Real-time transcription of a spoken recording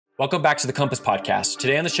Welcome back to the Compass Podcast.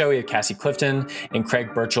 Today on the show, we have Cassie Clifton and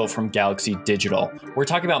Craig Birchall from Galaxy Digital. We're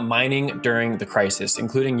talking about mining during the crisis,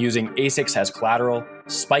 including using ASICs as collateral,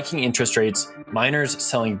 spiking interest rates, miners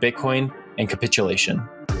selling Bitcoin, and capitulation.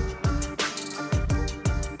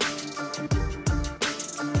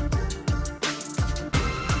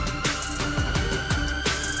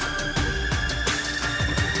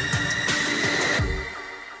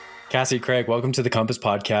 Cassie, Craig, welcome to the Compass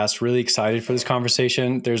Podcast. Really excited for this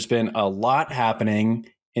conversation. There's been a lot happening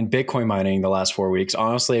in Bitcoin mining the last 4 weeks.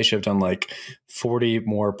 Honestly, I should have done like 40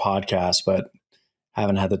 more podcasts, but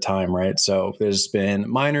haven't had the time, right? So there's been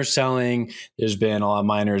miners selling. There's been a lot of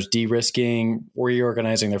miners de-risking,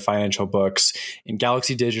 reorganizing their financial books. And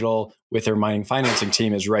Galaxy Digital, with their mining financing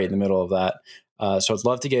team, is right in the middle of that. So I'd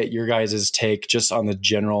love to get your guys' take just on the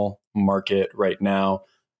general market right now.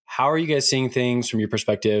 How are you guys seeing things from your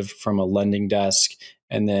perspective from a lending desk?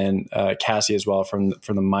 And then Cassie as well from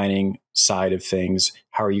the mining side of things.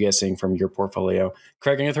 How are you guys seeing from your portfolio?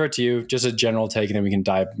 Craig, I'm going to throw it to you, just a general take, and then we can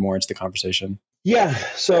dive more into the conversation. Yeah.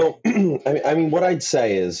 So, I mean, what I'd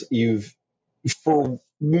say is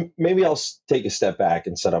maybe I'll take a step back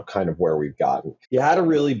and set up kind of where we've gotten. You had a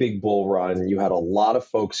really big bull run. You had a lot of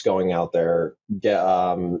folks going out there,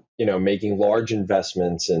 making large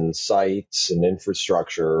investments in sites and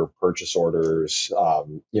infrastructure, purchase orders,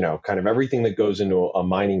 kind of everything that goes into a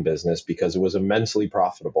mining business because it was immensely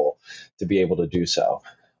profitable to be able to do so.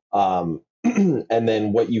 And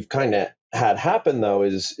then what you've kind of had happen though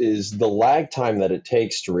is the lag time that it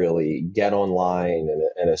takes to really get online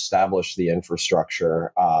and establish the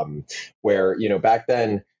infrastructure, where back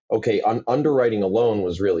then, underwriting a loan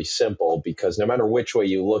was really simple because no matter which way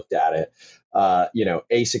you looked at it,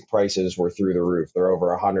 ASIC prices were through the roof. They're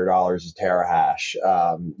over $100 a terahash.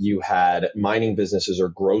 You had mining businesses are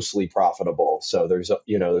grossly profitable. So there's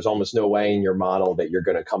almost no way in your model that you're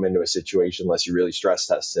going to come into a situation unless you really stress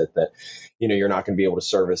test it that, you're not going to be able to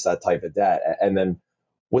service that type of debt. And then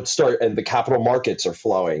and the capital markets are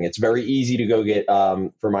flowing. It's very easy to go get,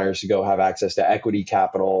 for miners to go have access to equity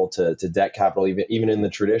capital, to debt capital, even in the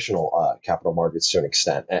traditional capital markets to an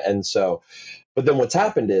extent. And so, but then what's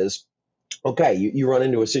happened is, you run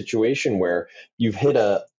into a situation where you've hit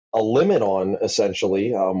a limit on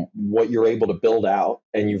essentially what you're able to build out,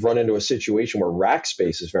 and you've run into a situation where rack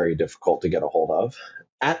space is very difficult to get a hold of.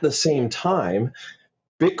 At the same time,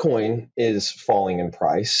 Bitcoin is falling in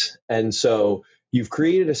price, and so you've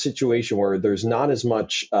created a situation where there's not as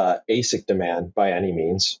much ASIC demand by any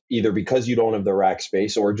means, either because you don't have the rack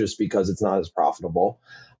space or just because it's not as profitable.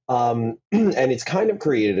 And it's kind of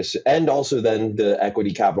created and also then the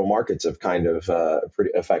equity capital markets have kind of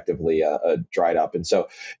pretty effectively dried up. And so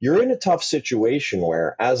you're in a tough situation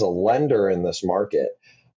where as a lender in this market,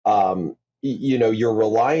 your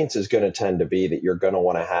reliance is going to tend to be that you're going to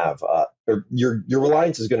want to have, or your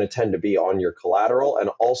reliance is going to tend to be on your collateral and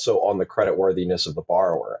also on the creditworthiness of the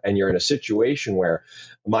borrower. And you're in a situation where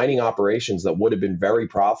mining operations that would have been very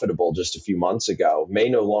profitable just a few months ago may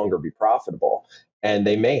no longer be profitable. And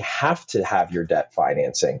they may have to have your debt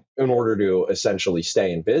financing in order to essentially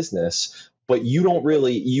stay in business. But you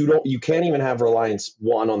can't even have reliance,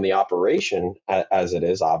 one, on the operation as it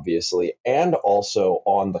is, obviously, and also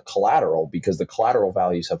on the collateral, because the collateral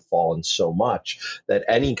values have fallen so much that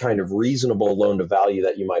any kind of reasonable loan to value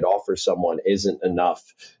that you might offer someone isn't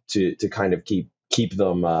enough to kind of keep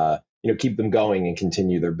them going and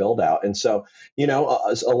continue their build out. And so, a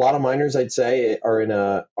lot of miners, I'd say, are in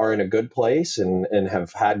a good place and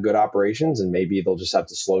have had good operations, and maybe they'll just have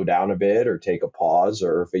to slow down a bit or take a pause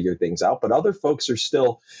or figure things out. But other folks are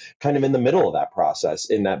still kind of in the middle of that process,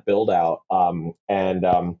 in that build out,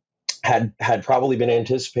 and had probably been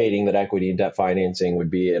anticipating that equity and debt financing would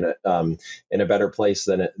be in a better place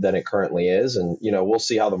than it currently is. And, we'll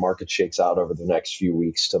see how the market shakes out over the next few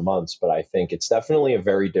weeks to months. But I think it's definitely a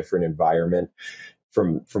very different environment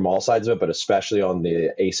from all sides of it, but especially on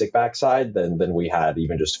the ASIC backside than we had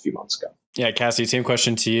even just a few months ago. Yeah, Cassie, same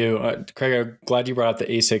question to you. Craig, I'm glad you brought up the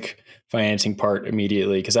ASIC financing part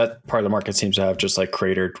immediately, because that part of the market seems to have just like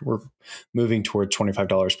cratered. We're moving toward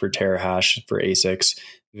 $25 per terahash for ASICs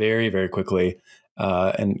very, very quickly.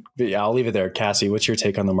 I'll leave it there. Cassie, what's your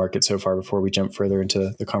take on the market so far before we jump further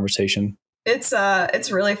into the conversation? It's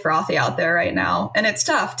really frothy out there right now. And it's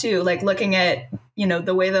tough too, like looking at,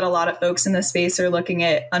 the way that a lot of folks in this space are looking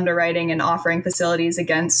at underwriting and offering facilities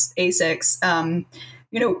against ASICs.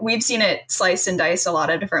 We've seen it sliced and diced a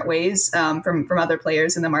lot of different ways from other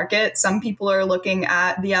players in the market. Some people are looking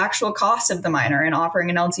at the actual cost of the miner and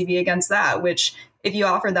offering an LTV against that, which if you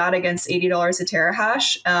offer that against $80 a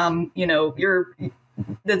terahash,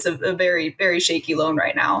 that's a very, very shaky loan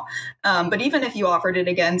right now. But even if you offered it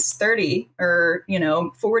against 30 or,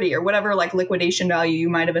 40 or whatever like liquidation value you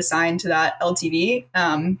might have assigned to that LTV,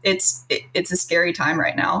 it's a scary time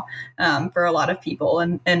right now for a lot of people.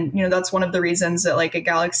 And that's one of the reasons that like at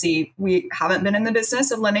Galaxy, we haven't been in the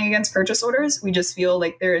business of lending against purchase orders. We just feel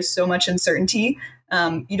like there is so much uncertainty.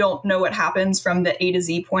 You don't know what happens from the A to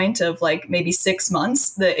Z point of like maybe 6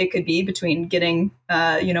 months that it could be between getting,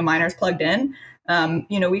 miners plugged in.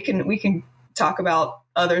 We can talk about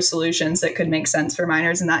other solutions that could make sense for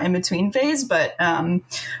miners in that in between phase, but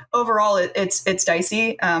overall, it's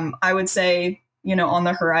dicey. I would say, on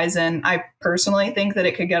the horizon, I personally think that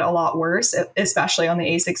it could get a lot worse, especially on the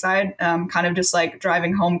ASIC side. Kind of just like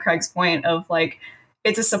driving home Craig's point of like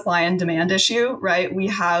it's a supply and demand issue, right? We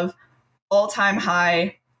have all-time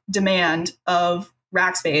high demand of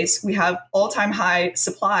rack space. We have all-time high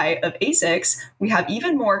supply of ASICs. We have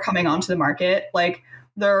even more coming onto the market. Like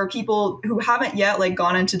there are people who haven't yet like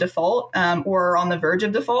gone into default or are on the verge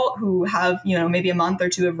of default who have, maybe a month or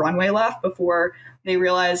two of runway left before they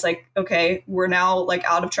realize like, okay, we're now like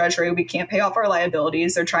out of Treasury. We can't pay off our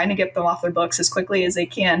liabilities. They're trying to get them off their books as quickly as they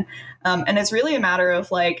can. And it's really a matter of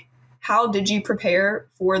like, how did you prepare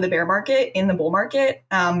for the bear market in the bull market?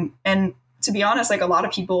 And to be honest, like a lot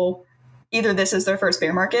of people, either this is their first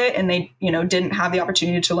bear market and they, didn't have the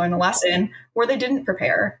opportunity to learn the lesson, or they didn't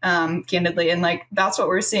prepare, candidly. And like, that's what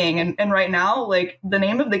we're seeing. And right now, like the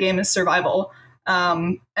name of the game is survival.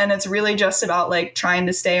 And it's really just about like trying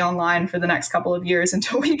to stay online for the next couple of years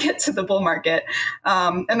until we get to the bull market.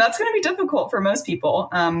 And that's going to be difficult for most people.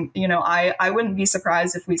 I wouldn't be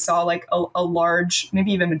surprised if we saw like a large,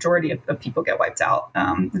 maybe even majority of people get wiped out.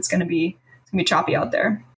 It's going to be choppy out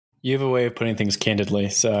there. You have a way of putting things candidly,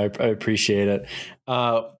 so I appreciate it.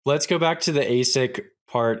 Let's go back to the ASIC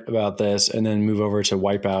part about this and then move over to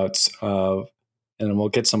wipeouts, and we'll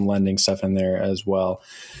get some lending stuff in there as well.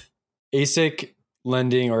 ASIC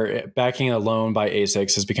lending or backing a loan by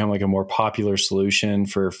ASICs has become like a more popular solution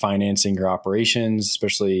for financing your operations,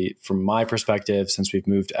 especially from my perspective, since we've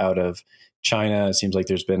moved out of China. It seems like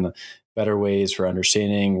there's been better ways for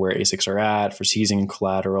understanding where ASICs are at, for seizing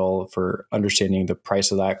collateral, for understanding the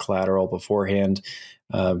price of that collateral beforehand.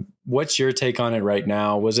 What's your take on it right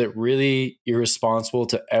now? Was it really irresponsible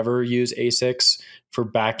to ever use ASICs for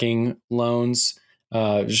backing loans,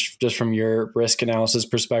 just from your risk analysis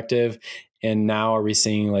perspective? And now are we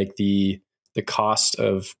seeing like the cost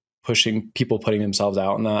of putting themselves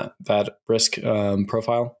out in that risk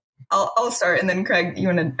profile? I'll start, and then Craig,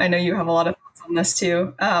 I know you have a lot of thoughts on this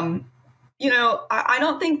too. I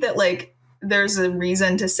don't think that like there's a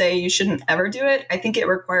reason to say you shouldn't ever do it. I think it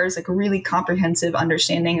requires like a really comprehensive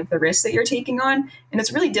understanding of the risk that you're taking on. And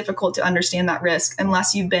it's really difficult to understand that risk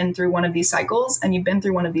unless you've been through one of these cycles, and you've been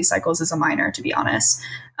through one of these cycles as a miner, to be honest.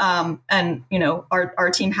 Our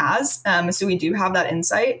team has, so we do have that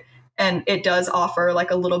insight, and it does offer like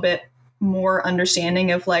a little bit more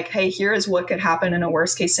understanding of like, hey, here is what could happen in a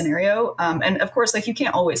worst case scenario. And of course, like you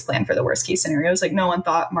can't always plan for the worst case scenarios. Like no one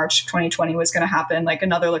thought March 2020 was going to happen, like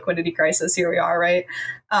another liquidity crisis. Here we are, right?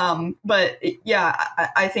 But yeah,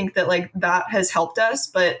 I think that like that has helped us.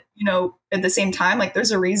 But, at the same time, like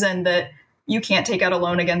there's a reason that you can't take out a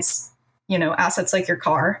loan against, assets like your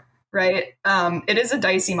car. Right. It is a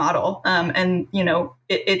dicey model. And,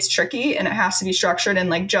 it's tricky, and it has to be structured in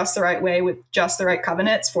like just the right way with just the right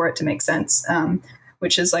covenants for it to make sense,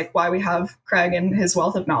 which is like why we have Craig and his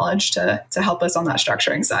wealth of knowledge to help us on that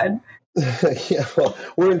structuring side. Yeah, well,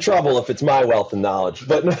 we're in trouble if it's my wealth of knowledge,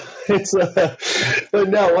 but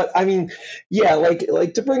no, what I mean, yeah,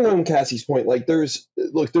 like to bring home Cassie's point, like there's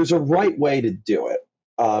a right way to do it.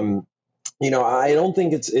 I don't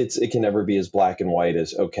think it can ever be as black and white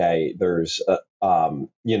as, okay, there's,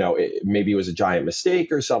 maybe it was a giant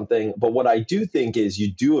mistake or something. But what I do think is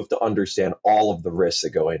you do have to understand all of the risks that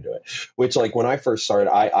go into it, which like when I first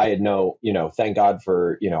started, I had thank God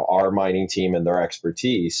for, our mining team and their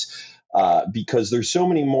expertise. Because there's so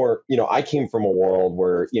many more, I came from a world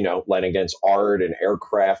where, lent against art and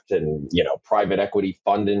aircraft and, private equity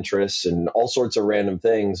fund interests and all sorts of random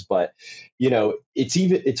things. But,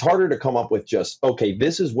 it's harder to come up with just, okay,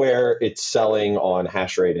 this is where it's selling on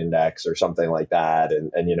Hashrate index or something like that.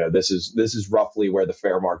 And this is roughly where the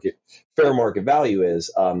fair market value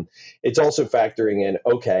is. It's also factoring in,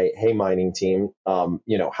 okay, hey, mining team,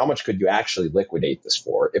 how much could you actually liquidate this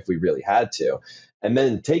for if we really had to? And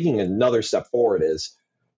then taking another step forward is,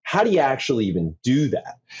 how do you actually even do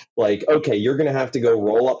that? Like, okay, you're going to have to go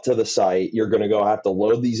roll up to the site. You're going to have to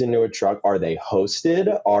load these into a truck. Are they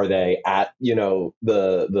hosted? Are they at,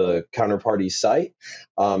 the counterparty site?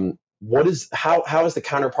 how is the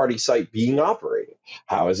counterparty site being operated?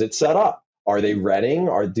 How is it set up? Are they renting,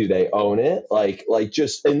 or do they own it?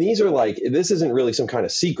 And these are this isn't really some kind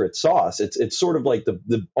of secret sauce. It's sort of like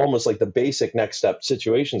the almost like the basic next step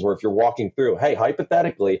situations where if you're walking through, hey,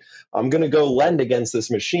 hypothetically, I'm going to go lend against this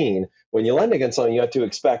machine. When you lend against something, you have to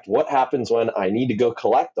expect what happens when I need to go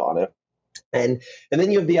collect on it. And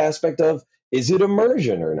then you have the aspect of, is it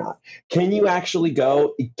immersion or not? Can you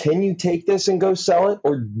take this and go sell it?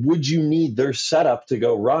 Or would you need their setup to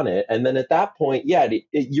go run it? And then at that point,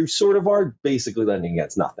 you sort of are basically lending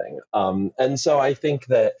against nothing. And so I think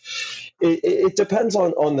that it depends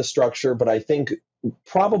on the structure, but I think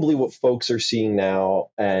probably what folks are seeing now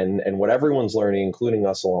and what everyone's learning, including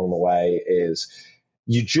us along the way, is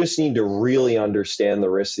you just need to really understand the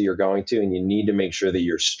risks that you're going to, and you need to make sure that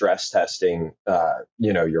you're stress testing,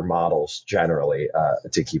 your models generally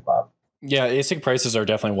to keep up. Yeah, ASIC prices are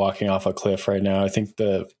definitely walking off a cliff right now. I think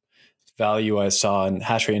the value I saw in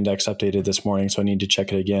Hashrate Index updated this morning, so I need to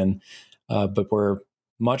check it again. But we're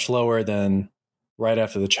much lower than right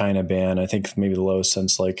after the China ban. I think maybe the lowest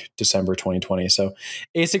since like December 2020. So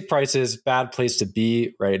ASIC prices, bad place to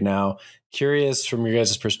be right now. Curious from your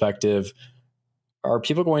guys' perspective, are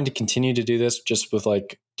people going to continue to do this just with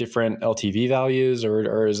like different LTV values,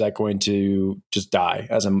 or is that going to just die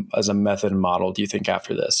as a method and model, do you think,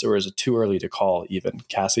 after this? Or is it too early to call even?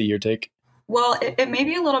 Cassie, your take? Well, it may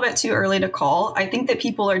be a little bit too early to call. I think that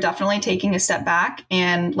people are definitely taking a step back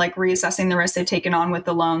and like reassessing the risk they've taken on with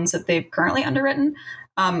the loans that they've currently underwritten.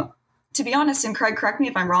 To be honest, and Craig, correct me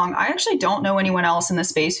if I'm wrong, I actually don't know anyone else in the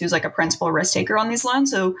space who's like a principal risk taker on these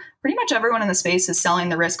loans. So pretty much everyone in the space is selling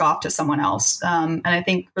the risk off to someone else. And I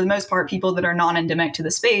think for the most part, people that are non-endemic to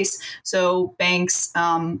the space, so banks,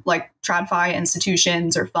 like TradFi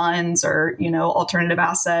institutions or funds or, alternative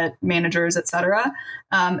asset managers, et cetera.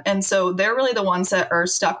 And so they're really the ones that are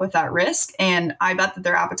stuck with that risk. And I bet that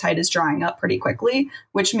their appetite is drying up pretty quickly,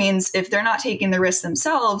 which means if they're not taking the risk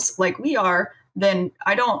themselves like we are, then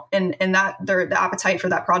I don't, and that the appetite for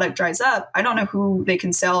that product dries up. I don't know who they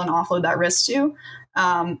can sell and offload that risk to.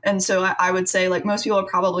 And so I would say like most people are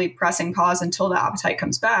probably pressing pause until the appetite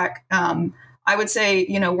comes back. I would say,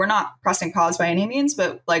 we're not pressing pause by any means,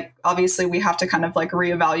 but like, obviously we have to kind of like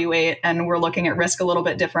reevaluate, and we're looking at risk a little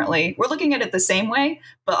bit differently. We're looking at it the same way,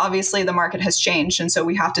 but obviously the market has changed. And so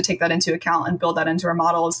we have to take that into account and build that into our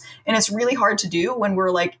models. And it's really hard to do when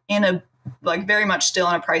we're like very much still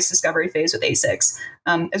in a price discovery phase with ASICs.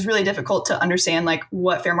 It's really difficult to understand like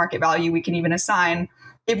what fair market value we can even assign.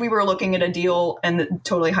 If we were looking at a deal and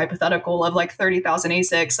totally hypothetical of like 30,000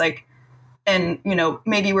 ASICs, like, and,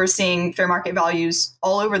 maybe we're seeing fair market values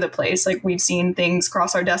all over the place. Like we've seen things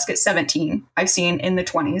cross our desk at 17. I've seen in the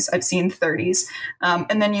 20s. I've seen 30s.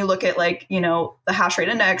 And then you look at like, the Hashrate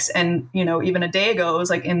Index and, even a day ago, it was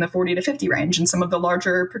like in the 40 to 50 range. And some of the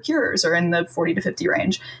larger procurers are in the 40 to 50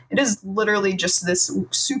 range. It is literally just this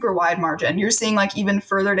super wide margin. You're seeing like even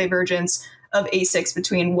further divergence of ASICs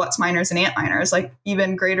between what's miners and ant miners, like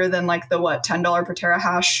even greater than like the $10 per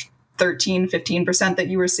terahash 13-15% that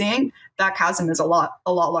you were seeing. That chasm is a lot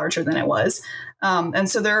larger than it was. And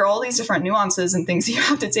so there are all these different nuances and things you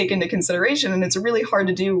have to take into consideration. And it's really hard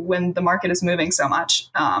to do when the market is moving so much.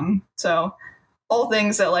 So all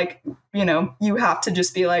things that like, you have to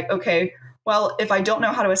just be like, okay, well, if I don't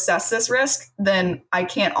know how to assess this risk, then I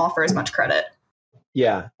can't offer as much credit.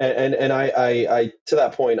 Yeah. And I to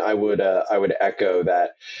that point, I would echo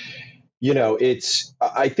that.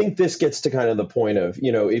 I think this gets to kind of the point of,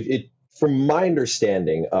 from my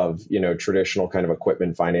understanding of, traditional kind of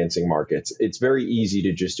equipment financing markets, it's very easy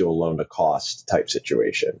to just do a loan to cost type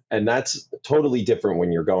situation. And that's totally different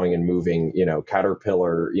when you're going and moving,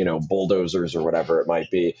 Caterpillar, bulldozers or whatever it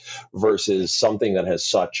might be, versus something that has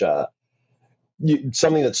something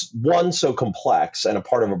that's one, so complex and a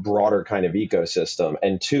part of a broader kind of ecosystem,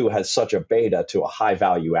 and two, has such a beta to a high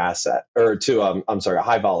value asset, or to a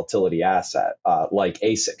high volatility asset like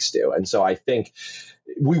ASICs do. And so I think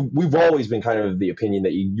we've always been kind of the opinion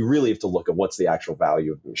that you really have to look at what's the actual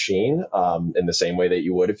value of the machine, in the same way that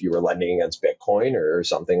you would if you were lending against Bitcoin or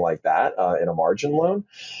something like that in a margin loan.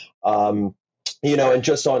 And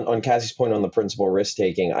just on Cassie's point on the principal risk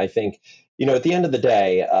taking, I think, at the end of the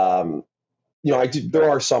day,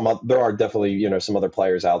 there are definitely, some other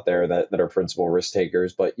players out there that are principal risk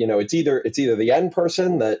takers, but, it's either the end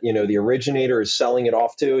person that, the originator is selling it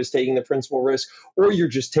off to is taking the principal risk, or you're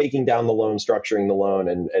just taking down the loan, structuring the loan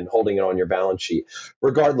and holding it on your balance sheet.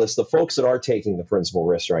 Regardless, the folks that are taking the principal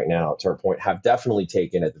risk right now, to our point, have definitely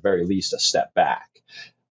taken at the very least a step back.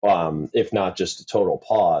 if not just a total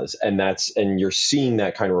pause. And you're seeing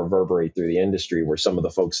that kind of reverberate through the industry, where some of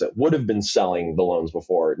the folks that would have been selling the loans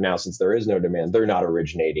before, now, since there is no demand, they're not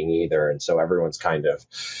originating either. And so everyone's kind of,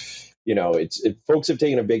 folks have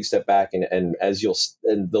taken a big step back, and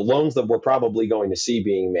the loans that we're probably going to see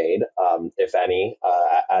being made, if any,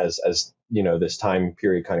 as this time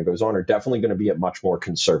period kind of goes on, are definitely going to be at much more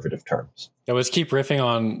conservative terms. Yeah, let's keep riffing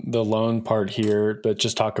on the loan part here, but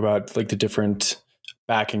just talk about like the different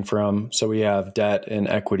backing from. So we have debt and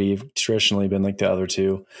equity, traditionally been like the other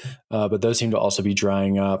two, but those seem to also be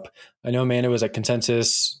drying up. I know Amanda was at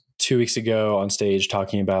Consensus 2 weeks ago on stage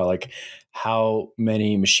talking about like how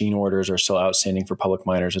many machine orders are still outstanding for public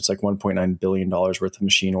miners. It's like $1.9 billion worth of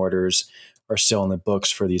machine orders are still in the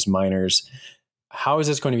books for these miners. How is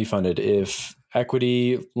this going to be funded if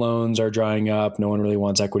equity loans are drying up? No one really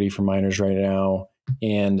wants equity for miners right now.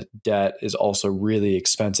 And debt is also really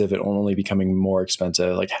expensive and only becoming more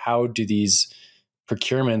expensive. Like, how do these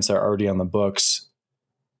procurements that are already on the books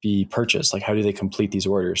be purchased? Like, how do they complete these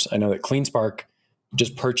orders? I know that CleanSpark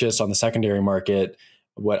just purchased on the secondary market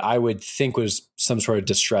what I would think was some sort of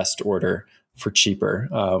distressed order for cheaper.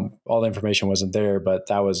 All the information wasn't there, but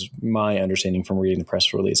that was my understanding from reading the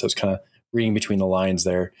press release. I was kind of reading between the lines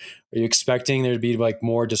there. Are you expecting there to be like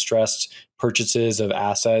more distressed purchases of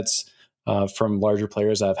assets from larger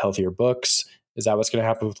players that have healthier books? Is that what's going to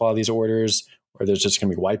happen with a lot of these orders? Or there's just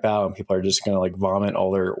going to be wipeout and people are just going to like vomit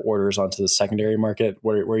all their orders onto the secondary market?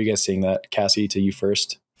 Where are you guys seeing that? Cassie, to you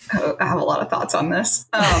first. I have a lot of thoughts on this.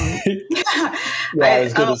 I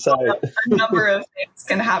was going to say a number of things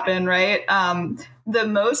can happen, right? The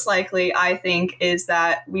most likely, I think, is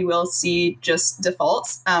that we will see just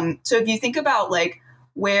defaults. So if you think about like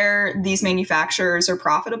where these manufacturers are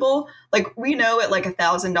profitable, like we know at like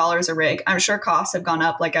 $1,000 a rig, I'm sure costs have gone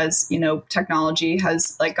up, like as technology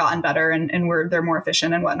has like gotten better and they're more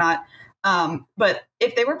efficient and whatnot. But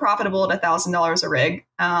if they were profitable at $1,000 a rig,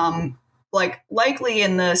 like likely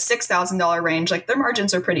in the $6,000 range, like their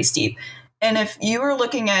margins are pretty steep. And if you were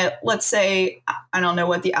looking at, let's say, I don't know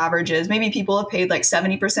what the average is, maybe people have paid like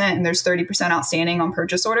 70% and there's 30% outstanding on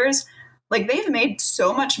purchase orders. Like they've made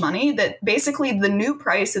so much money that basically the new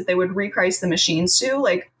price that they would reprice the machines to,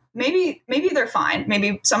 like maybe they're fine.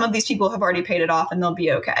 Maybe some of these people have already paid it off and they'll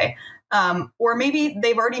be okay. Or maybe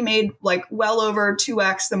they've already made like well over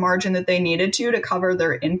 2x the margin that they needed to cover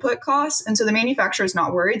their input costs. And so the manufacturer is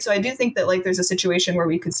not worried. So I do think that like there's a situation where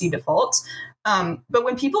we could see defaults. But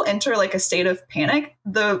when people enter like a state of panic,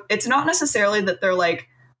 it's not necessarily that they're like,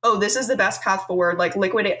 oh, this is the best path forward, like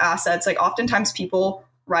liquidate assets. Like oftentimes people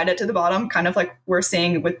ride it to the bottom, kind of like we're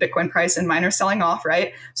seeing with Bitcoin price and miners selling off,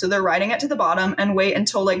 right? So they're riding it to the bottom and wait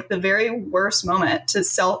until like the very worst moment to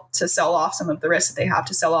sell off some of the risks that they have,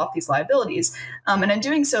 to sell off these liabilities. And in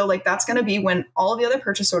doing so, like that's going to be when all of the other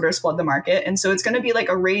purchase orders flood the market. And so it's going to be like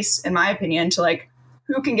a race, in my opinion, to like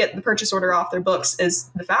who can get the purchase order off their books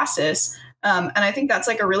is the fastest. And I think that's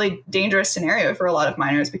like a really dangerous scenario for a lot of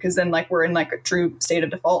miners, because then like we're in like a true state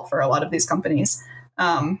of default for a lot of these companies.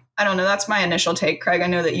 I don't know. That's my initial take. Craig, I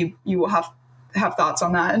know that you will have thoughts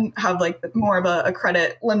on that and have like more of a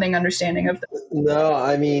credit lending understanding of this. No,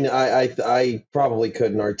 I mean, I probably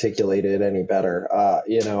couldn't articulate it any better.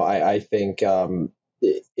 I think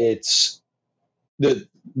it's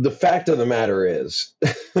the fact of the matter is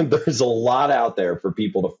there's a lot out there for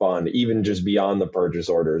people to fund, even just beyond the purchase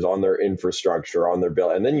orders, on their infrastructure, on their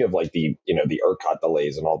bill. And then you have like the ERCOT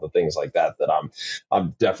delays and all the things like that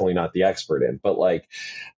I'm definitely not the expert in, but like,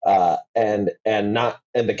 and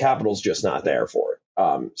the capital's just not there for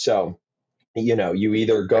it. So, you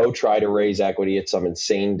either go try to raise equity at some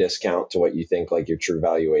insane discount to what you think like your true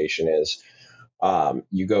valuation is.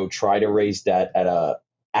 You go try to raise debt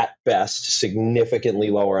at best, significantly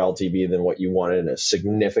lower LTV than what you wanted and a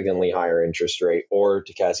significantly higher interest rate. Or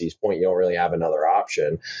to Cassie's point, you don't really have another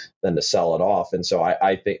option than to sell it off. And so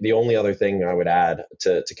I think the only other thing I would add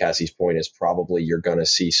to Cassie's point is probably you're going to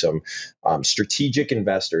see some strategic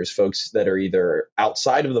investors, folks that are either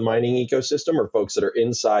outside of the mining ecosystem or folks that are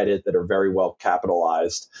inside it that are very well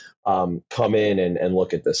capitalized, come in and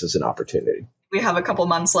look at this as an opportunity. We have a couple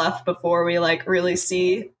months left before we like really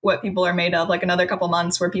see what people are made of, like another couple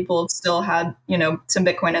months where people still had, some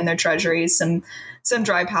Bitcoin in their treasuries, some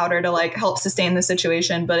dry powder to like help sustain the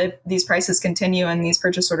situation. But if these prices continue and these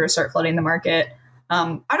purchase orders start flooding the market,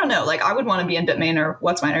 I don't know, like I would want to be in Bitmain or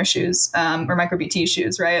WhatsMiner shoes, or MicroBT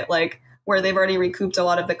shoes, right? Like where they've already recouped a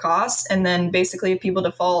lot of the costs. And then basically if people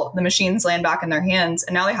default, the machines land back in their hands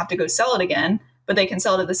and now they have to go sell it again, but they can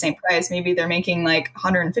sell it at the same price. Maybe they're making like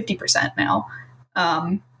 150% now.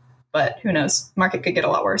 But who knows? Market could get a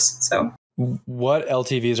lot worse. So What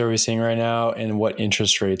LTVs are we seeing right now, and what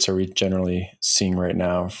interest rates are we generally seeing right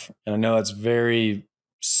now? And I know that's very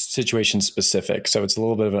situation specific, so it's a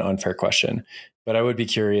little bit of an unfair question, but I would be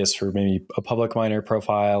curious for maybe a public miner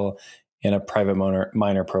profile and a private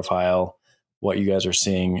miner profile, what you guys are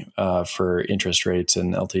seeing for interest rates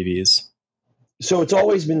and LTVs. So it's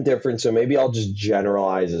always been different. So maybe I'll just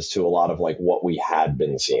generalize as to a lot of like what we had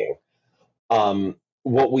been seeing.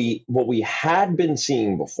 What we had been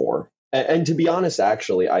seeing before, and to be honest,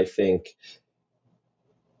 actually, I think,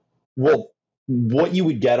 well, what you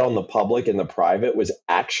would get on the public and the private was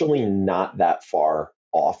actually not that far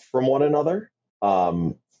off from one another.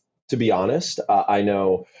 To be honest, I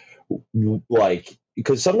know, like,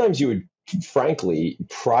 because sometimes you would, frankly,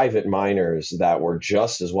 private miners that were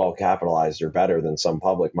just as well capitalized or better than some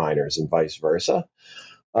public miners and vice versa.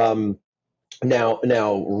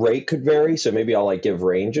 Now rate could vary, so maybe I'll like give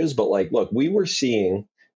ranges, but like, look, we were seeing,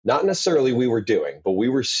 not necessarily we were doing, but we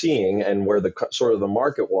were seeing, and where the sort of the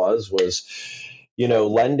market was,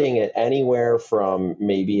 lending at anywhere from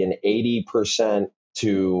maybe an 80%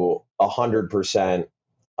 to 100%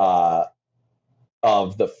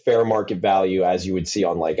 of the fair market value, as you would see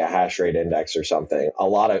on like a hash rate index or something. A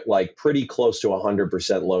lot of like pretty close to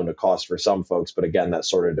 100% loan to cost for some folks, but again, that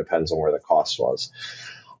sort of depends on where the cost was.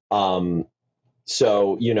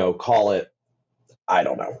 So, call it, I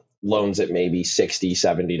don't know, loans at maybe $60,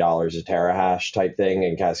 $70 a terahash type thing.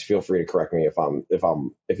 And Cassie, feel free to correct me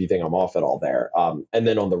if you think I'm off at all there. And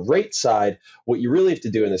then on the rate side, what you really have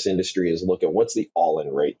to do in this industry is look at what's the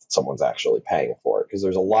all-in rate that someone's actually paying for it, because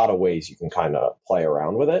there's a lot of ways you can kind of play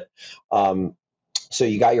around with it. So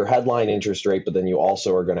you got your headline interest rate, but then you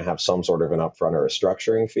also are going to have some sort of an upfront or a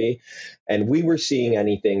structuring fee. And we were seeing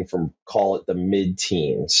anything from, call it the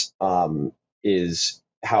mid-teens, is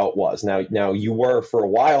how it was. Now you were, for a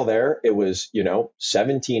while there, it was,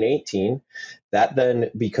 17, 18. That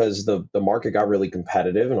then, because the market got really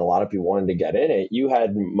competitive and a lot of people wanted to get in it, you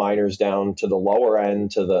had miners down to the lower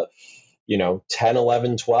end, to the, 10,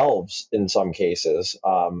 11, 12s in some cases,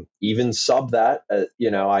 even sub that.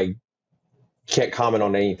 I can't comment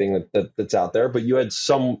on anything that's out there, but you had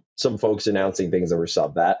some folks announcing things that were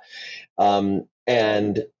sub that.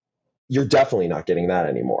 And you're definitely not getting that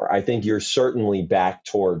anymore. I think you're certainly back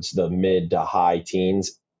towards the mid to high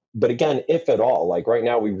teens. But again, if at all, like right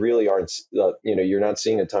now, we really aren't, you're not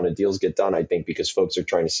seeing a ton of deals get done, I think, because folks are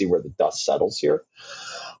trying to see where the dust settles here.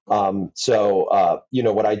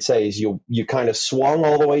 What I'd say is you kind of swung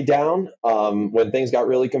all the way down when things got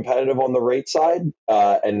really competitive on the rate side.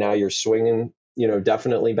 And now you're swinging,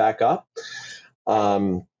 definitely back up.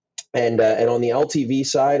 And on the LTV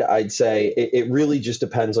side, I'd say it really just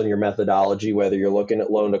depends on your methodology, whether you're looking at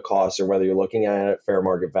loan to cost or whether you're looking at it at fair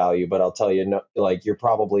market value. But I'll tell you, you're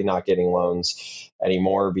probably not getting loans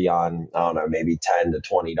anymore beyond, I don't know, maybe $10 to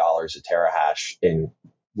 $20 a terahash in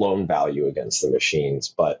loan value against the machines.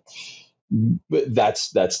 But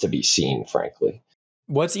that's to be seen, frankly.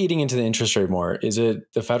 What's eating into the interest rate more? Is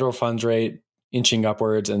it the federal funds rate inching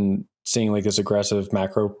upwards and seeing like this aggressive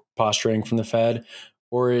macro posturing from the Fed?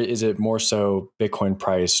 Or is it more so Bitcoin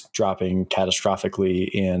price dropping catastrophically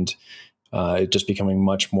and it just becoming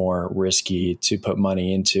much more risky to put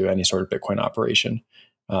money into any sort of Bitcoin operation?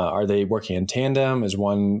 Are they working in tandem? Is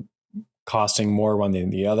one costing more one than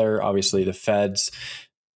the other? Obviously, the Fed's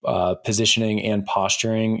positioning and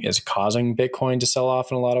posturing is causing Bitcoin to sell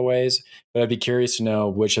off in a lot of ways. But I'd be curious to know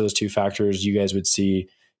which of those two factors you guys would see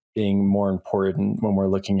being more important when we're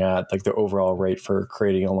looking at like the overall rate for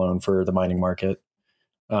creating a loan for the mining market.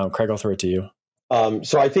 Craig, I'll throw it to you.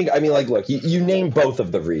 So I think, look, you name both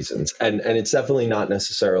of the reasons, and it's definitely not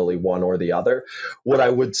necessarily one or the other. What I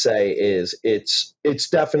would say is it's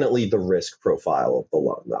definitely the risk profile of the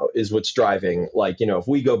loan, though, is what's driving, if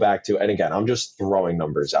we go back to, and again, I'm just throwing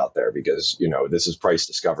numbers out there because, this is price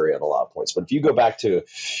discovery at a lot of points. But if you go back to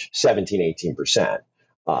 17, 18%,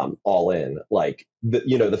 all in,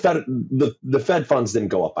 the Fed funds didn't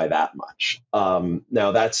go up by that much.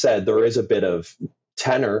 Now, that said, there is a bit of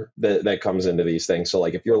tenor that comes into these things. So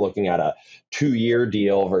if you're looking at a 2-year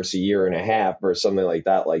deal versus a year and a half or something like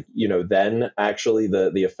that, then actually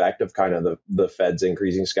the effect of kind of the Fed's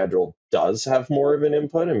increasing schedule does have more of an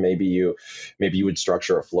input. And maybe you would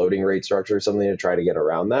structure a floating rate structure or something to try to get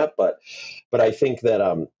around that. But I think that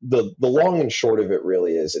the long and short of it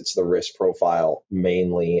really is it's the risk profile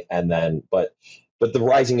mainly. And then, but the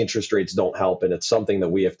rising interest rates don't help. And it's something that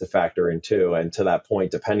we have to factor in too. And to that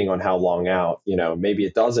point, depending on how long out, maybe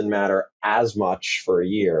it doesn't matter as much for a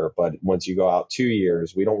year, but once you go out 2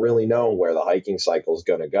 years, we don't really know where the hiking cycle is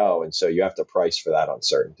going to go. And so you have to price for that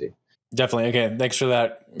uncertainty. Definitely. Okay. Thanks for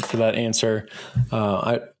that answer.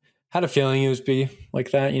 Had a feeling it would be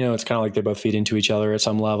like that. It's kind of like they both feed into each other at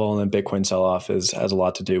some level, and then Bitcoin sell-off has a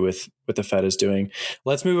lot to do with what the Fed is doing.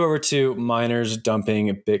 Let's move over to miners dumping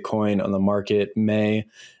Bitcoin on the market. May,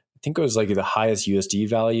 I think it was like the highest USD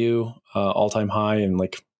value, all-time high in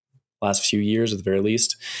like last few years at the very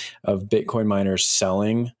least, of Bitcoin miners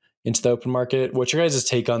selling into the open market. What's your guys'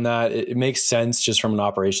 take on that? It makes sense just from an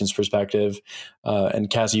operations perspective. And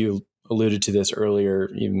Cassie, you alluded to this earlier,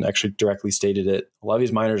 even actually directly stated it. A lot of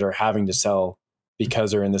these miners are having to sell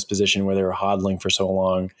because they're in this position where they were hodling for so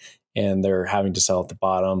long, and they're having to sell at the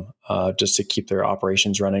bottom just to keep their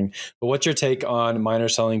operations running. But what's your take on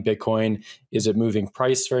miners selling Bitcoin? Is it moving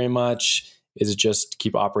price very much? Is it just to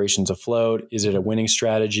keep operations afloat? Is it a winning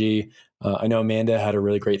strategy? I know Amanda had a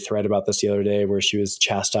really great thread about this the other day where she was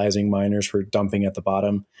chastising miners for dumping at the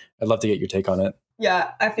bottom. I'd love to get your take on it.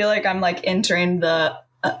 Yeah, I feel like I'm like entering the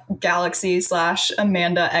Galaxy /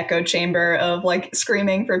 Amanda echo chamber of like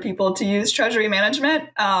screaming for people to use Treasury management.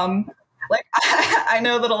 Like I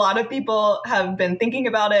know that a lot of people have been thinking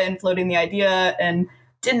about it and floating the idea and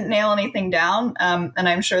didn't nail anything down. And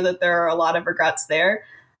I'm sure that there are a lot of regrets there.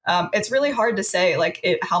 It's really hard to say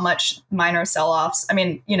how much minor sell-offs. I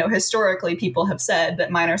mean, historically people have said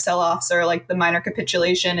that minor sell-offs are like the minor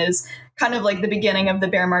capitulation is kind of like the beginning of the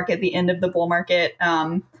bear market, the end of the bull market.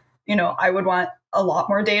 I would want a lot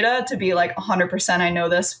more data to be like 100%. I know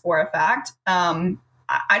this for a fact.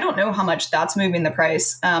 I don't know how much that's moving the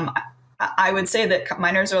price. I would say that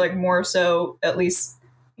miners are like more so, at least,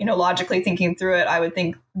 logically thinking through it, I would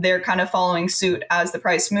think they're kind of following suit as the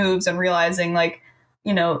price moves and realizing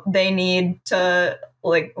they need to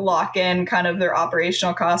like lock in kind of their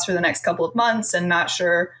operational costs for the next couple of months and not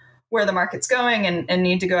sure where the market's going and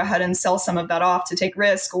need to go ahead and sell some of that off to take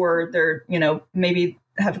risk, or they're, maybe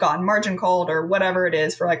have gotten margin called or whatever it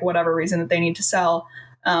is for like whatever reason that they need to sell.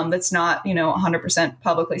 That's not, 100%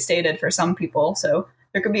 publicly stated for some people. So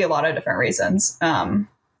there could be a lot of different reasons.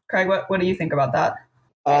 Craig, what do you think about that?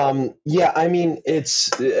 Yeah, I mean,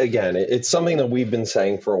 it's something that we've been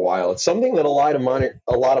saying for a while. It's something that a lot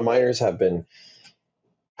of miners had been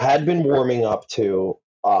warming up to.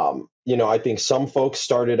 I think some folks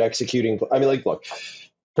started executing. I mean, like, look,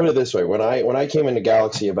 put it this way: when I came into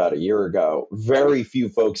Galaxy about a year ago, very few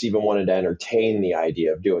folks even wanted to entertain the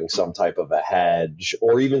idea of doing some type of a hedge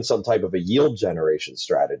or even some type of a yield generation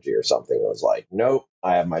strategy or something. It was like, nope,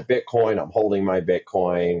 I have my Bitcoin. I'm holding my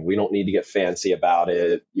Bitcoin. We don't need to get fancy about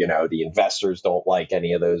it. The investors don't like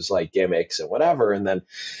any of those like gimmicks and whatever. And then,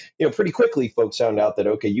 pretty quickly, folks found out that,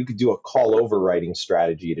 okay, you could do a call overwriting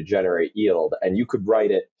strategy to generate yield, and you could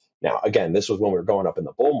write it. Now, again, this was when we were going up in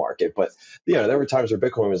the bull market, but there were times where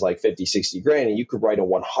Bitcoin was like 50, 60 grand, and you could write a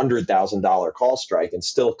 $100,000 call strike and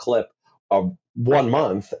still clip a 1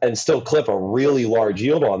 month and still clip a really large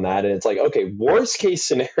yield on that. And it's like, okay, worst case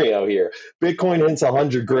scenario here, Bitcoin hits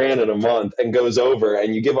 100 grand in a month and goes over,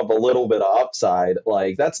 and you give up a little bit of upside.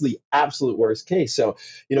 Like, that's the absolute worst case. So,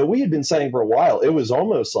 we had been saying for a while, it was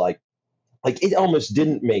almost like it almost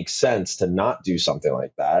didn't make sense to not do something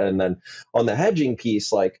like that. And then on the hedging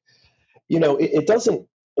piece, it doesn't.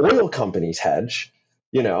 Oil companies hedge,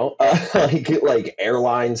 like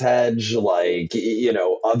airlines hedge,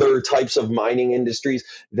 other types of mining industries.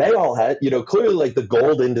 They all had, clearly, like the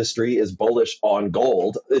gold industry is bullish on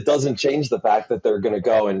gold. It doesn't change the fact that they're going to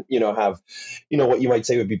go and have, what you might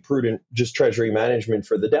say would be prudent, just treasury management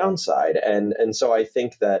for the downside. And so I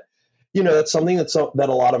think that. That's something that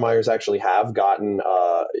a lot of miners actually have gotten,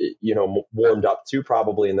 warmed up to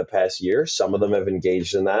probably in the past year. Some of them have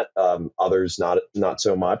engaged in that, others not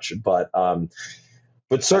so much. But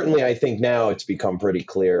certainly, I think now it's become pretty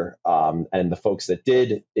clear. And the folks that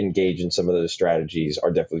did engage in some of those strategies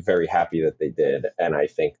are definitely very happy that they did. And I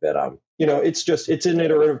think that it's an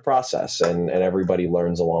iterative process, and everybody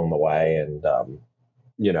learns along the way. And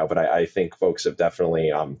but I think folks have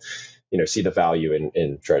definitely see the value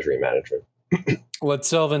in treasury management. Let's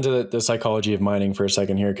delve into the psychology of mining for a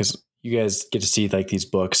second here, because you guys get to see like these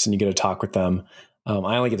books and you get to talk with them.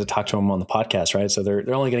 I only get to talk to them on the podcast, right? So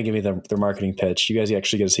they're only going to give me their marketing pitch. You guys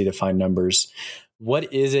actually get to see defined numbers.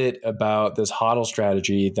 What is it about this hodl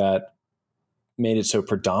strategy that made it so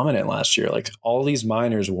predominant last year? Like, all these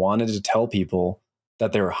miners wanted to tell people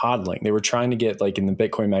that they were hodling. They were trying to get, like in the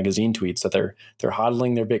Bitcoin magazine tweets, that they're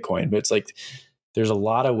hodling their Bitcoin. But it's like, there's a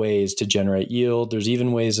lot of ways to generate yield. There's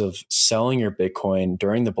even ways of selling your Bitcoin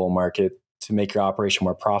during the bull market to make your operation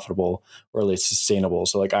more profitable or at least sustainable.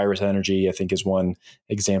 So like Iris Energy, I think, is one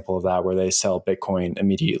example of that, where they sell Bitcoin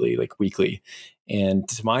immediately, like weekly. And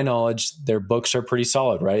to my knowledge, their books are pretty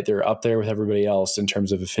solid, right? They're up there with everybody else in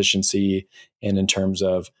terms of efficiency and in terms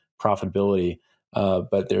of profitability.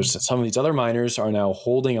 But there's some of these other miners are now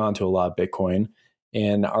holding on to a lot of Bitcoin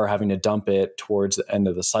and are having to dump it towards the end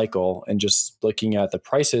of the cycle. And just looking at the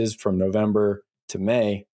prices from November to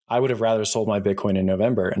May, I would have rather sold my Bitcoin in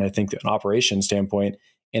November. And I think that an operation standpoint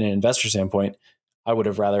and an investor standpoint, I would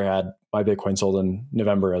have rather had my Bitcoin sold in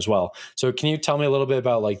November as well. So can you tell me a little bit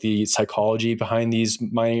about like the psychology behind these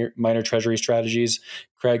minor treasury strategies?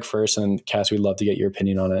 Craig first, and Cass, we'd love to get your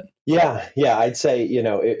opinion on it. Yeah. I'd say,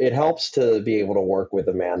 it helps to be able to work with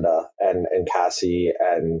Amanda and Cassie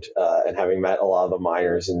and having met a lot of the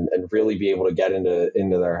miners and really be able to get into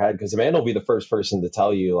their head. Because Amanda will be the first person to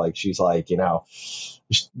tell you, like, she's like,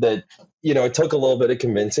 that, it took a little bit of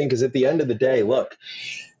convincing, because at the end of the day, look,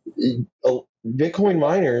 Bitcoin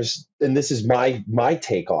miners, and this is my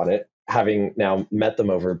take on it, having now met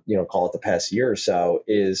them over, call it the past year or so,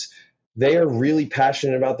 is they are really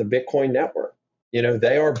passionate about the Bitcoin network.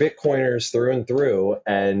 They are Bitcoiners through and through.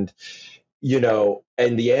 And,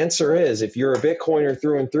 and the answer is, if you're a Bitcoiner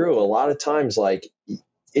through and through, a lot of times, like,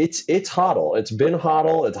 it's hodl. It's been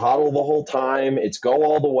hodl. It's hodl the whole time. It's go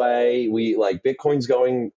all the way. We like Bitcoin's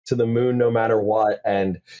going to the moon no matter what.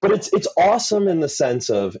 But it's awesome in the sense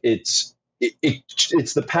of it's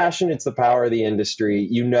the passion, it's the power of the industry.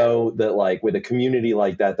 That like with a community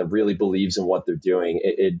like that really believes in what they're doing,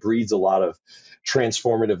 it breeds a lot of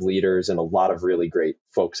transformative leaders and a lot of really great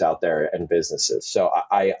folks out there and businesses. So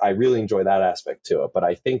I really enjoy that aspect to it. But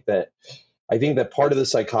I think that part of the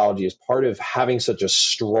psychology is part of having such a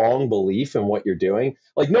strong belief in what you're doing.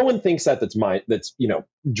 Like, no one thinks that's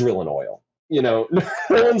drilling oil. No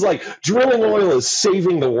one's like, drilling oil is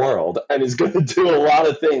saving the world and is going to do a lot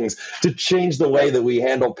of things to change the way that we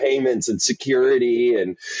handle payments and security.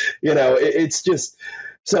 And, it's just,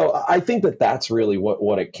 so I think that's really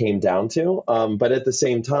what it came down to. But at the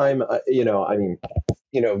same time,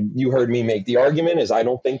 you heard me make the argument is I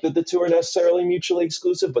don't think that the two are necessarily mutually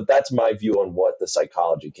exclusive, but that's my view on what the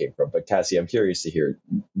psychology came from. But Cassie, I'm curious to hear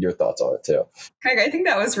your thoughts on it too. Craig, I think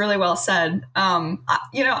that was really well said.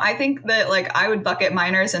 I think that like I would bucket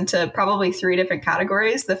miners into probably 3 different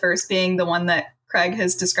categories. The first being the one that Craig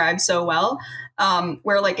has described so well,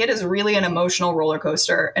 where like it is really an emotional roller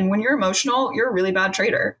coaster. And when you're emotional, you're a really bad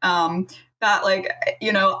trader. That like,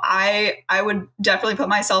 I would definitely put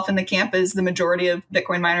myself in the camp as the majority of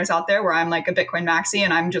Bitcoin miners out there, where I'm like a Bitcoin maxi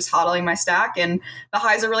and I'm just hodling my stack, and the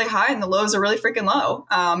highs are really high and the lows are really freaking low.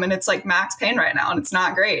 And it's like max pain right now and it's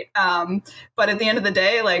not great. But at the end of the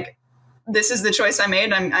day, like, this is the choice I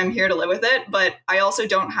made. I'm here to live with it. But I also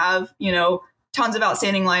don't have, tons of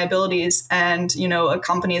outstanding liabilities and, a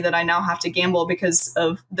company that I now have to gamble because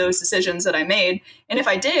of those decisions that I made. And if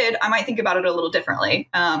I did, I might think about it a little differently.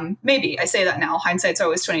 Maybe. I say that now. Hindsight's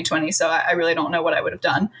always 20/20, so I really don't know what I would have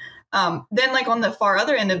done. Then like on the far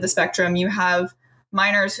other end of the spectrum, you have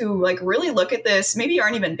miners who like really look at this, maybe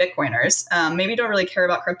aren't even Bitcoiners, maybe don't really care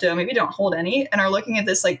about crypto, maybe don't hold any, and are looking at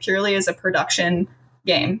this like purely as a production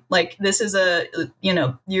game. Like, this is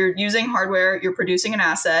you're using hardware, you're producing an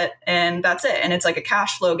asset, and that's it. And it's like a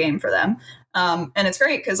cash flow game for them. And it's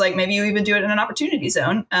great because like maybe you even do it in an opportunity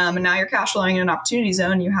zone. And now you're cash flowing in an opportunity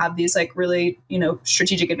zone. You have these like really,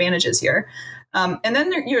 strategic advantages here. And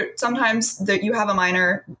then sometimes you have a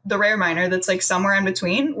miner, the rare miner, that's like somewhere in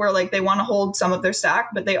between, where like they want to hold some of their stack,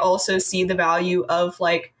 but they also see the value of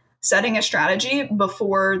like setting a strategy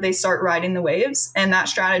before they start riding the waves. And that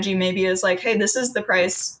strategy maybe is like, hey, this is the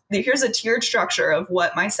price. Here's a tiered structure of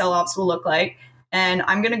what my sell ops will look like. And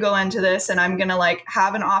I'm going to go into this and I'm going to like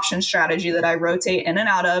have an option strategy that I rotate in and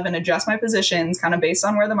out of and adjust my positions kind of based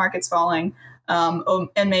on where the market's falling.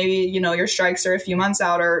 And maybe, your strikes are a few months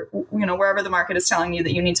out, or, wherever the market is telling you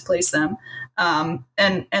that you need to place them.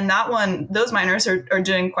 And that one, those miners are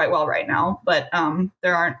doing quite well right now, but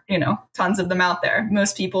there aren't, tons of them out there.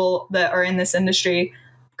 Most people that are in this industry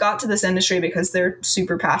got to this industry because they're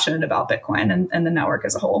super passionate about Bitcoin and the network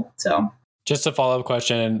as a whole. So just a follow-up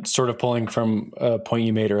question, and sort of pulling from a point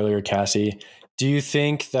you made earlier, Cassie, do you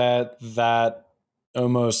think that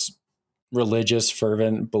almost religious,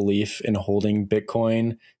 fervent belief in holding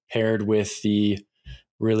Bitcoin paired with the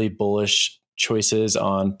really bullish choices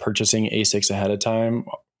on purchasing ASICs ahead of time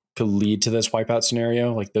could lead to this wipeout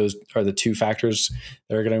scenario? Like, those are the 2 factors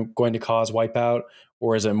that are going to cause wipeout?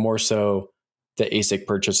 Or is it more so the ASIC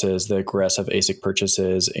purchases, the aggressive ASIC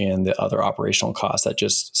purchases, and the other operational costs that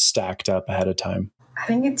just stacked up ahead of time? I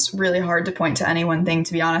think it's really hard to point to any one thing,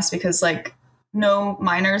 to be honest, because like no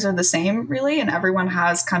miners are the same really, and everyone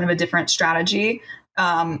has kind of a different strategy.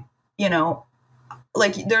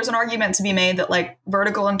 like there's an argument to be made that like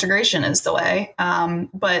vertical integration is the way.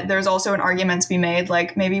 But there's also an argument to be made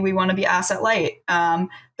like maybe we want to be asset light.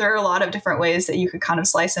 There are a lot of different ways that you could kind of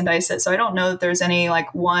slice and dice it. So I don't know that there's any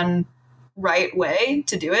like one right way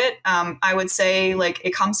to do it. I would say like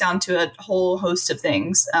it comes down to a whole host of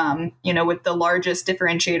things, with the largest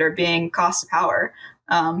differentiator being cost of power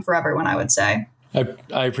for everyone, I would say.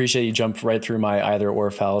 I appreciate you jumped right through my either or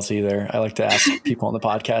fallacy there. I like to ask people on the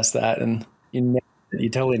podcast that, and you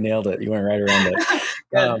totally nailed it. You went right around it.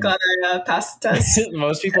 Glad I passed the test.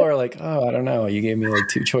 Most people are like, oh, I don't know. You gave me like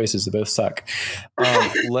two choices. They both suck.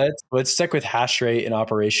 Let's stick with hash rate and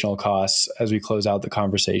operational costs as we close out the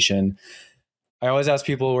conversation. I always ask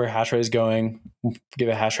people where hash rate is going. Give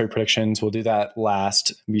a hash rate predictions. We'll do that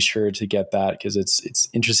last. Be sure to get that because it's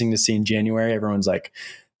interesting to see in January. Everyone's like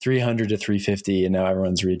 300 to 350, and now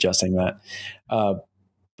everyone's readjusting that.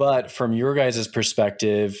 But from your guys'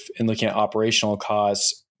 perspective and looking at operational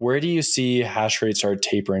costs, where do you see hash rates are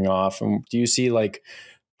tapering off? And do you see like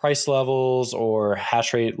price levels or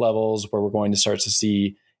hash rate levels where we're going to start to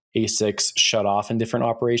see ASICs shut off in different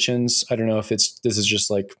operations? I don't know if this is just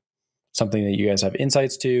like something that you guys have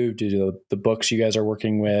insights to due to the books you guys are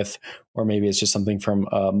working with, or maybe it's just something from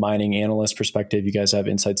a mining analyst perspective you guys have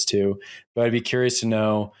insights to. But I'd be curious to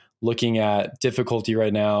know, looking at difficulty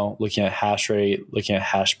right now, looking at hash rate, looking at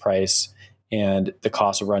hash price, and the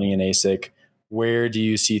cost of running an ASIC, where do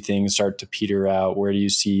you see things start to peter out? Where do you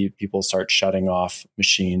see people start shutting off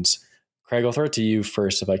machines? Craig, I'll throw it to you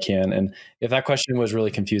first if I can. And if that question was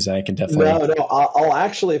really confusing, I can definitely... No, I'll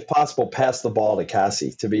actually, if possible, pass the ball to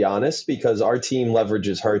Cassie, to be honest, because our team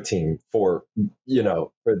leverages her team for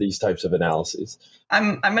these types of analyses.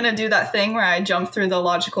 I'm going to do that thing where I jump through the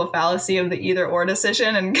logical fallacy of the either or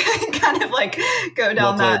decision and kind of like go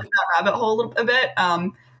down that rabbit hole a bit.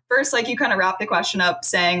 First, like you kind of wrap the question up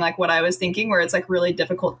saying like what I was thinking, where it's like really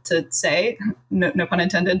difficult to say, no pun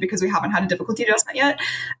intended, because we haven't had a difficulty adjustment yet.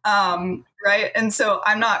 Right. And so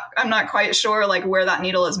I'm not quite sure like where that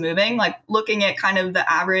needle is moving. Like looking at kind of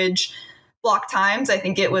the average block times, I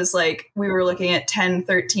think it was like we were looking at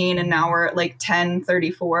 10:13 and now we're at like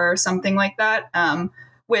 10:34 or something like that.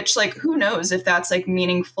 Which like, who knows if that's like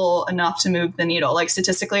meaningful enough to move the needle. Like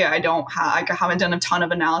statistically, I haven't done a ton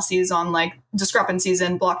of analyses on like discrepancies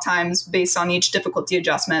in block times based on each difficulty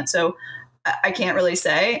adjustment. So I can't really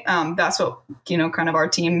say. That's what, kind of our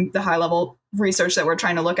team, the high level research that we're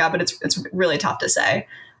trying to look at, but it's really tough to say.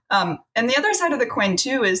 And the other side of the coin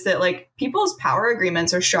too is that like people's power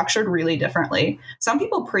agreements are structured really differently. Some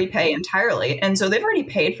people prepay entirely, and so they've already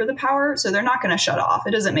paid for the power, so they're not going to shut off.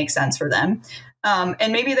 It doesn't make sense for them.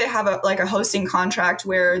 And maybe they have a hosting contract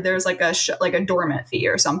where there's like a dormant fee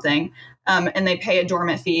or something, and they pay a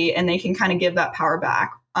dormant fee and they can kind of give that power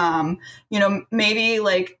back. Maybe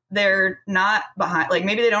like they're not behind, like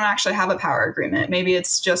maybe they don't actually have a power agreement. Maybe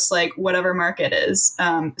it's just like whatever market is.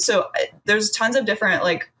 So there's tons of different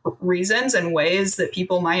like reasons and ways that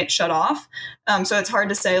people might shut off. So it's hard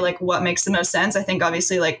to say like what makes the most sense. I think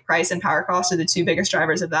obviously like price and power costs are the two biggest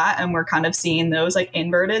drivers of that. And we're kind of seeing those like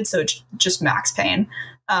inverted. So it's just max pain.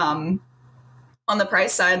 On the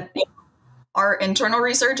price side, our internal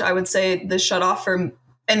research, I would say the shut off from,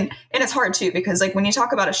 and it's hard too, because like when you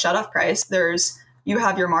talk about a shut off price, you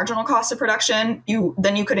have your marginal cost of production.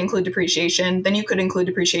 Then you could include depreciation. Then you could include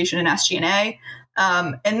depreciation in SG&A.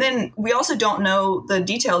 And then we also don't know the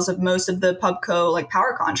details of most of the pubco like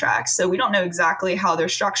power contracts. So we don't know exactly how they're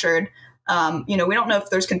structured. We don't know if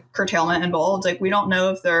there's curtailment involved. Like we don't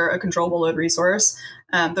know if they're a controllable load resource.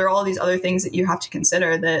 There are all these other things that you have to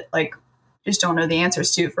consider that like just don't know the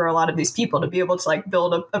answers to for a lot of these people. To be able to like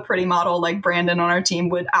build a pretty model like Brandon on our team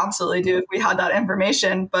would absolutely do if we had that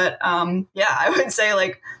information. But I would say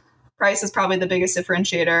like price is probably the biggest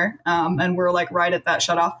differentiator. And we're like right at that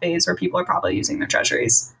shut off phase where people are probably using their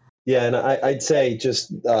treasuries. Yeah, and I'd say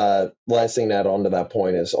just last thing to add on to that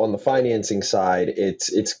point is on the financing side,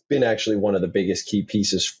 it's been actually one of the biggest key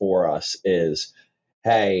pieces for us is,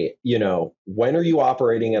 hey, when are you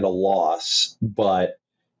operating at a loss, but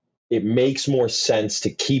it makes more sense to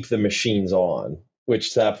keep the machines on,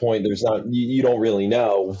 which to that point, you don't really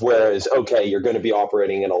know. Whereas, okay, you're going to be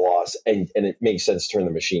operating at a loss and it makes sense to turn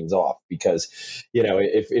the machines off because,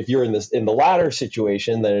 if you're in the latter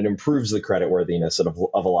situation, then it improves the creditworthiness of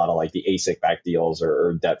a lot of like the ASIC backed deals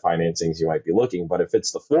or debt financings you might be looking. But if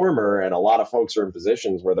it's the former and a lot of folks are in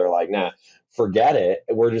positions where they're like, nah, forget it.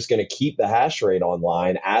 We're just going to keep the hash rate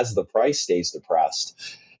online as the price stays depressed.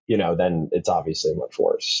 Then it's obviously much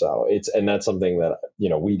worse. So that's something that,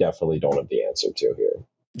 we definitely don't have the answer to here.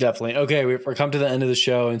 Definitely. Okay. We're come to the end of the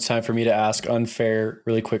show. It's time for me to ask unfair,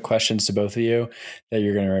 really quick questions to both of you that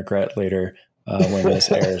you're going to regret later. when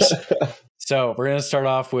this airs. So we're going to start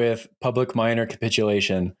off with public miner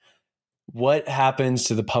capitulation. What happens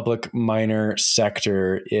to the public miner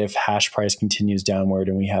sector if hash price continues downward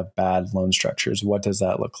and we have bad loan structures? What does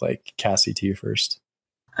that look like? Cassie, to you first.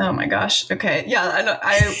 Oh my gosh. Okay. Yeah.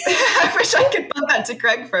 I wish I could put that to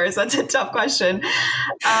Craig first. That's a tough question.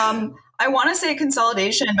 I want to say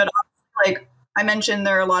consolidation, but like I mentioned,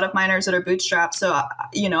 there are a lot of miners that are bootstrapped. So,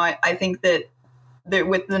 I think that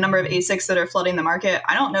with the number of ASICs that are flooding the market,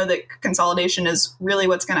 I don't know that consolidation is really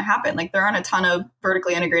what's going to happen. Like there aren't a ton of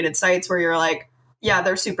vertically integrated sites where you're like, yeah,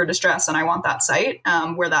 they're super distressed and I want that site,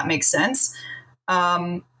 where that makes sense.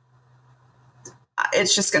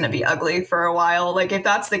 It's just going to be ugly for a while. Like if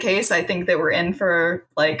that's the case, I think that we're in for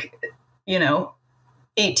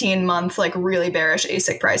 18-month, like really bearish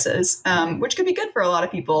ASIC prices, which could be good for a lot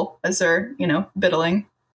of people as they're, biddling.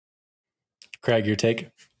 Craig, your take?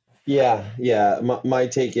 Yeah. My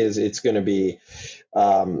take is it's going to be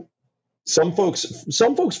some folks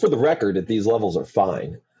for the record at these levels are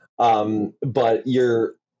fine.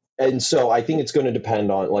 And so I think it's going to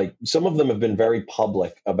depend on, like, some of them have been very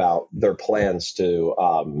public about their plans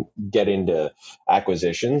to get into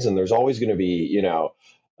acquisitions. And there's always going to be,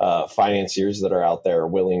 financiers that are out there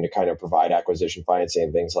willing to kind of provide acquisition financing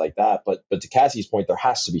and things like that. But to Cassie's point, there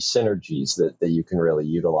has to be synergies that you can really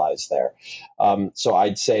utilize there. So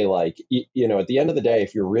I'd say, like, at the end of the day,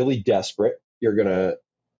 if you're really desperate, you're going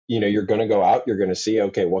to go out, you're going to see,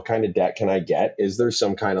 okay, what kind of debt can I get? Is there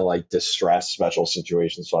some kind of like distressed special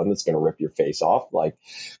situations fund that's going to rip your face off? Like,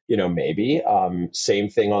 maybe. Same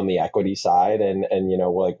thing on the equity side. And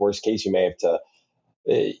like worst case, you may have to,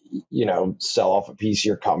 sell off a piece of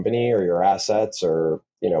your company or your assets, or,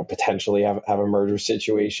 potentially have a merger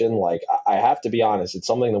situation. Like, I have to be honest, it's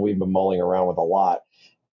something that we've been mulling around with a lot.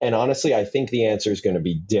 And honestly, I think the answer is going to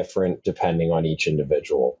be different depending on each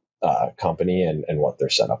individual company and what their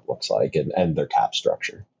setup looks like and their cap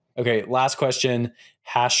structure. Okay, last question.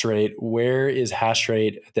 Hashrate. Where is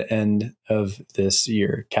Hashrate at the end of this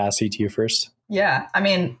year? Cassie, to you first. Yeah, I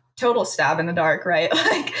mean, total stab in the dark, right?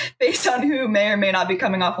 Like based on who may or may not be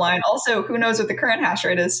coming offline. Also, who knows what the current hash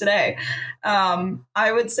rate is today?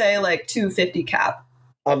 I would say like 250 cap.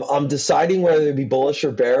 I'm deciding whether to be bullish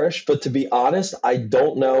or bearish, but to be honest, I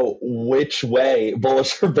don't know which way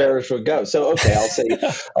bullish or bearish would go. So, okay,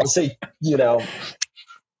 I'll say,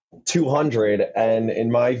 200. And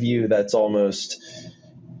in my view, that's almost,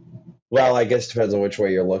 well, I guess it depends on which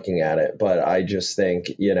way you're looking at it. But I just think,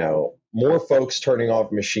 more folks turning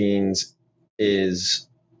off machines is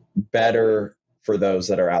better for those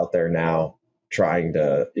that are out there now trying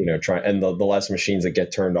to, and the less machines that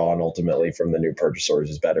get turned on ultimately from the new purchase orders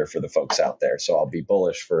is better for the folks out there. So I'll be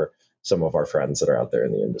bullish for some of our friends that are out there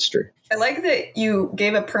in the industry. I like that you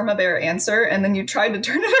gave a perma-bear answer and then you tried to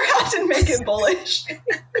turn it around and make it bullish.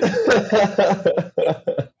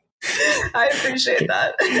 I appreciate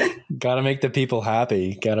that. Got to make the people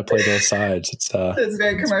happy. Got to play both sides. It's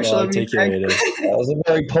very commercial of me. That was a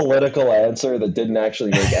very political answer that didn't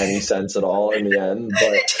actually make any sense at all in the end.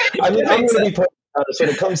 But I mean, I'm going to be honest. When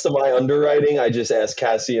it comes to my underwriting, I just ask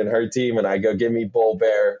Cassie and her team, and I go, "Give me bull,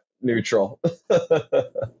 bear, neutral."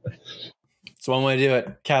 It's one way to do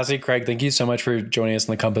it. Cassie, Craig, thank you so much for joining us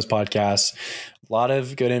on the Compass podcast. A lot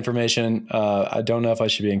of good information. I don't know if I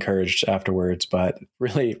should be encouraged afterwards, but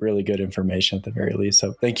really, really good information at the very least.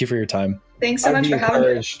 So thank you for your time. Thanks so much for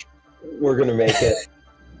having me. We're going to make it.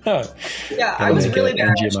 Yeah, I was really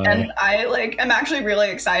bearish, and I'm actually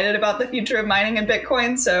really excited about the future of mining in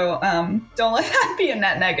Bitcoin. So don't let that be a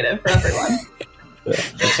net negative for everyone. Yeah.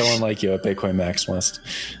 Someone like you, a Bitcoin maximalist.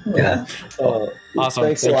 Yeah. Awesome.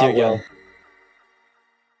 Thank you again. Will.